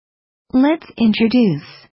Let's introduce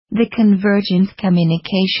the convergent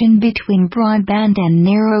communication between broadband and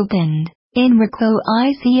narrowband. Inrico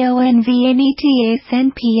ICONVNETAS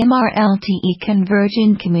and PMR-LTE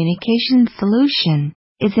Convergent Communication Solution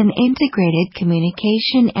is an integrated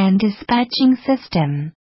communication and dispatching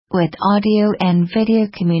system with audio and video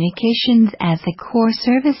communications as the core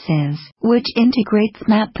services, which integrates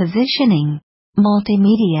map positioning,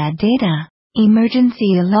 multimedia data,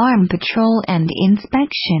 emergency alarm patrol and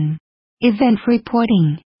inspection, event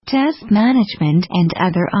reporting, task management and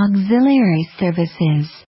other auxiliary services.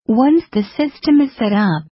 Once the system is set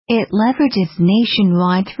up, it leverages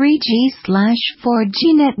nationwide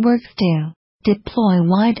 3G/4G networks to deploy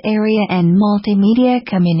wide area and multimedia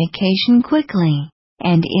communication quickly,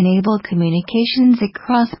 and enable communications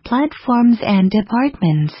across platforms and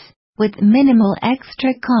departments, with minimal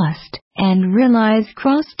extra cost, and realize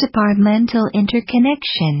cross-departmental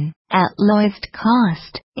interconnection at lowest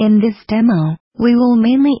cost. In this demo, we will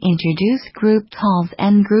mainly introduce group calls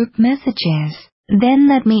and group messages. Then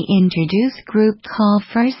let me introduce group call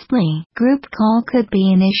firstly. Group call could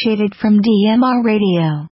be initiated from DMR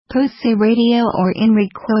radio, PoC radio or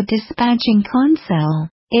Inrico dispatching console.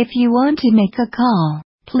 If you want to make a call,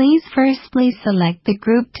 please firstly select the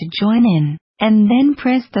group to join in, and then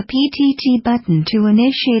press the PTT button to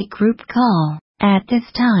initiate group call. At this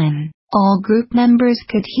time, all group members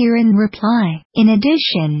could hear and reply. In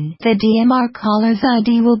addition, the DMR caller's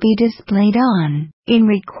ID will be displayed on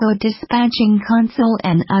Inrico dispatching console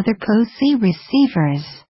and other PoC receivers.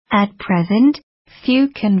 At present, few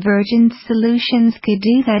convergent solutions could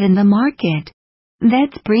do that in the market.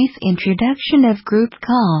 That's brief introduction of group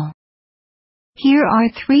call. Here are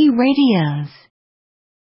 3 radios.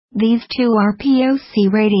 These 2 are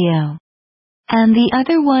PoC radio, and the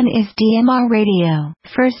other one is DMR radio.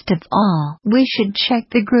 First of all, we should check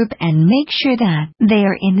the group and make sure that they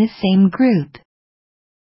are in the same group.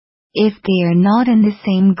 If they are not in the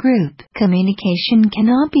same group, communication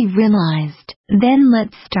cannot be realized. Then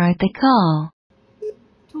let's start the call.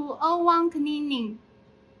 201 cleaning.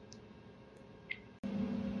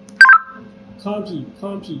 Copy.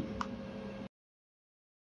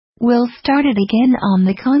 We'll start it again on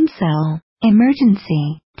the console.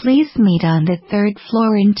 Emergency. Please meet on the 3rd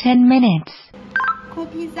floor in 10 minutes.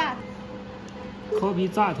 Copy that.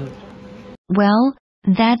 Well,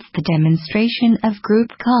 that's the demonstration of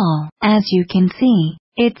group call. As you can see,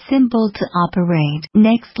 it's simple to operate.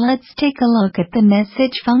 Next, let's take a look at the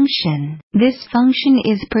message function. This function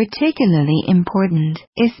is particularly important,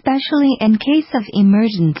 especially in case of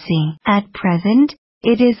emergency. At present,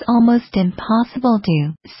 it is almost impossible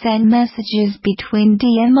to send messages between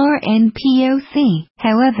DMR and PoC.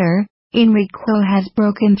 However, Inrico has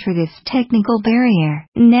broken through this technical barrier.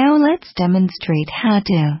 Now let's demonstrate how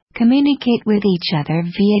to communicate with each other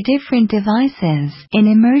via different devices. In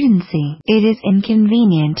emergency, it is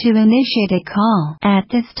inconvenient to initiate a call. At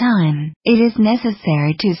this time, it is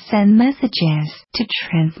necessary to send messages to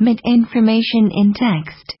transmit information in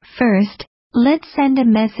text. First, let's send a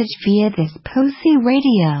message via this PoC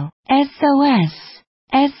radio. SOS.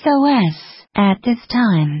 At this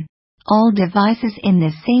time, all devices in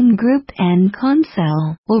the same group and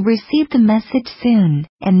console will receive the message soon,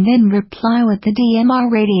 and then reply with the DMR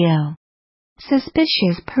radio.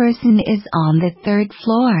 Suspicious person is on the 3rd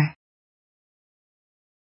floor.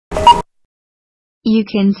 You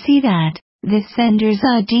can see that the sender's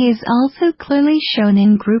ID is also clearly shown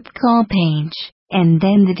in group call page, and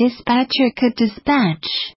then the dispatcher could dispatch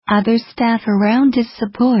other staff around to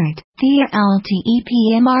support. The LTE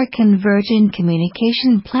PMR Convergent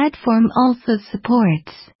Communication Platform also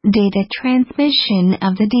supports data transmission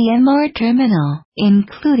of the DMR terminal,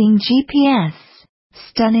 including GPS,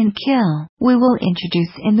 stun and kill. We will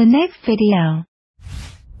introduce in the next video.